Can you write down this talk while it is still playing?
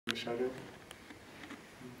shadow.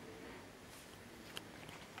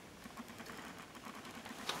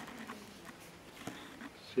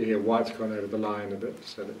 See here, white's gone over the line a bit,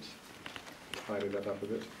 so let's tidy that up a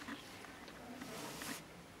bit.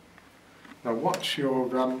 Now watch your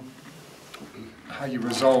how you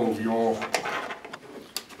resolve your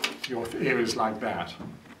areas like that.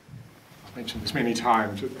 I've mentioned this many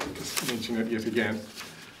times, just mention it yet again.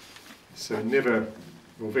 So never,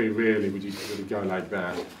 or very rarely, would you really go like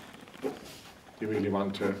that. You really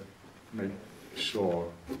want to make sure,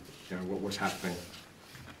 you know, what's happening.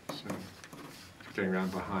 So going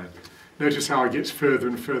around behind. Notice how it gets further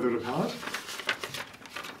and further apart.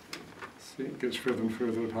 See, it gets further and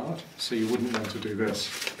further apart. So you wouldn't want to do this.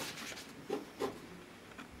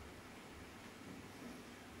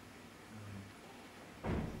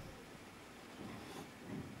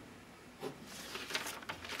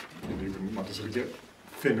 And you wouldn't want to sort of get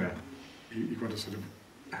thinner. You want to sort of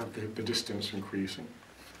have the distance increasing.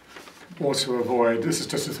 Also avoid, this is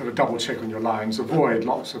just to sort of double check on your lines, avoid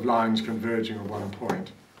lots of lines converging at one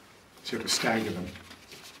point. So you have to stagger them.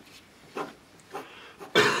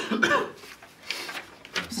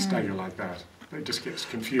 Stagger like that. It just gets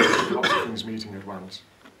confused with lots of things meeting at once.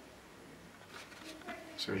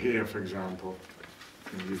 So here, for example,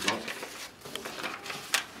 you've got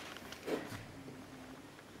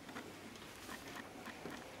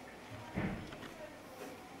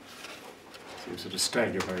you sort of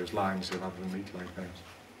stagger those lines so rather than meet like that.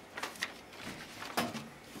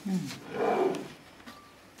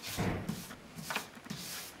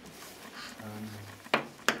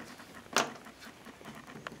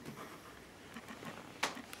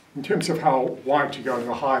 In terms of how white you go in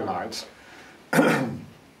your highlights, the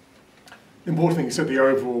important thing is that the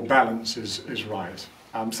overall balance is right.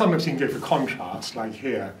 Sometimes you can go for contrast, like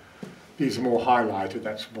here. These are more highlighted,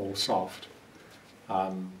 that's more soft.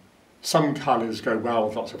 Some colours go well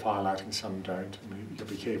with lots of highlighting, some don't. I mean, you've got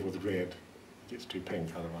to be careful with red, it gets too pink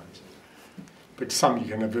otherwise. But some you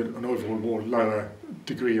can have an overall more lower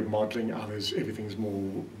degree of modelling, others everything's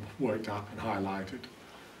more worked up and highlighted.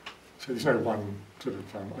 So there's no one sort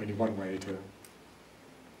of only one way to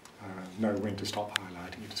know when to stop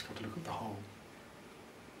highlighting, you've just got to look at the whole.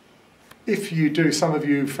 If you do, some of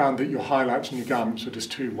you found that your highlights and your garments are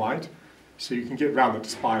just too white, so you can get around it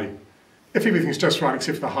just by, if everything's just right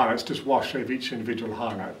except for the highlights, just wash over each individual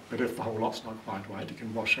highlight. But if the whole lot's not quite white, you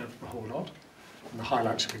can wash over the whole lot. And the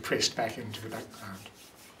highlights will be pressed back into the background.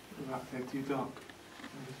 What about if they're too dark?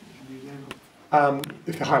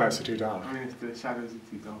 If the highlights are too dark. I mean, if the shadows are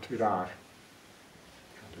too dark. Too dark.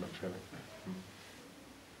 Can't do much really.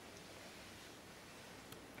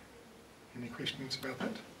 Any questions about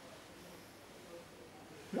that?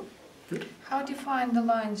 Yep, good. How defined the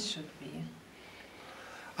lines should be?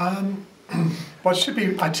 Well, it should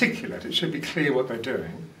be articulate, it should be clear what they're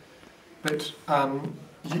doing, but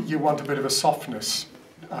you want a bit of a softness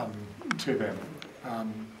to them. I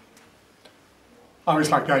always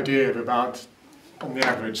like the idea of about, on the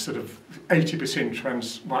average, sort of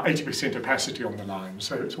 80% opacity on the line,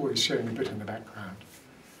 so it's always showing a bit in the background.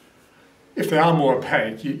 If they are more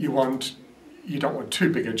opaque, you don't want too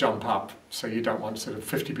big a jump up, so you don't want sort of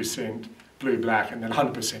 50% blue-black and then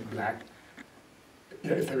 100% black.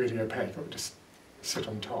 Yeah, if they're really opaque, it would just sit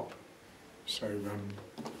on top. So,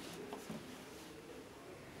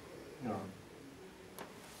 yeah.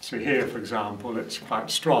 So here, for example, it's quite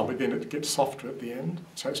strong, but then it gets softer at the end.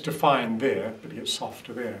 So it's defined there, but it gets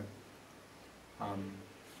softer there.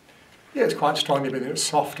 Yeah, it's quite strong there, but then it's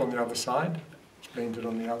soft on the other side. It's blended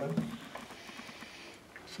on the other.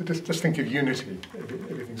 So just think of unity.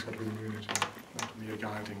 Everything's got to be in unity, not to be a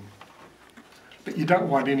guiding. But you don't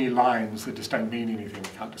want any lines that just don't mean anything,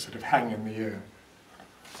 can't just sort of hang in the air.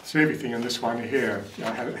 So everything in this one here, you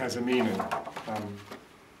know, has a meaning.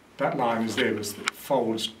 That line is there, it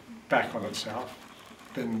folds back on itself.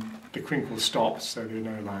 Then the crinkle stops, so there's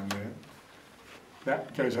no line there.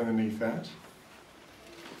 That goes underneath that.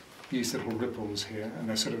 These little ripples here, and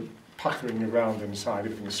they're sort of puckering around inside,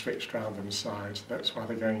 everything is stretched around inside, so that's why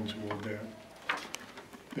they're going toward there.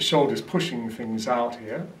 The shoulder's pushing things out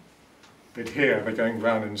here, but here they're going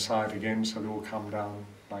round inside again, so they all come down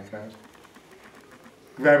like that.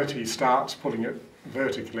 Gravity starts pulling it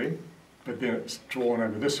vertically, but then it's drawn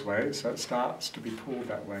over this way, so it starts to be pulled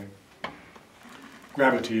that way.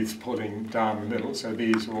 Gravity is pulling down the middle, so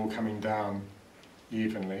these are all coming down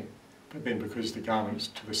evenly, but then because the garment's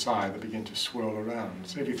to the side, they begin to swirl around.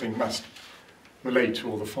 So everything must relate to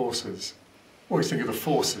all the forces. Always think of the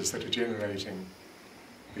forces that are generating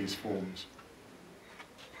these forms.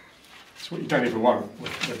 That's So what you don't even want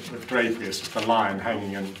with drapery is just a line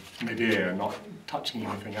hanging in mid-ear, not touching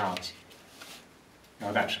anything else.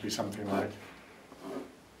 Now that should be something like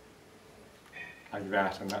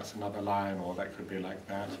that, and that's another line, or that could be like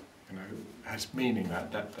that. You know, it has meaning.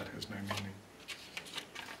 That has no meaning.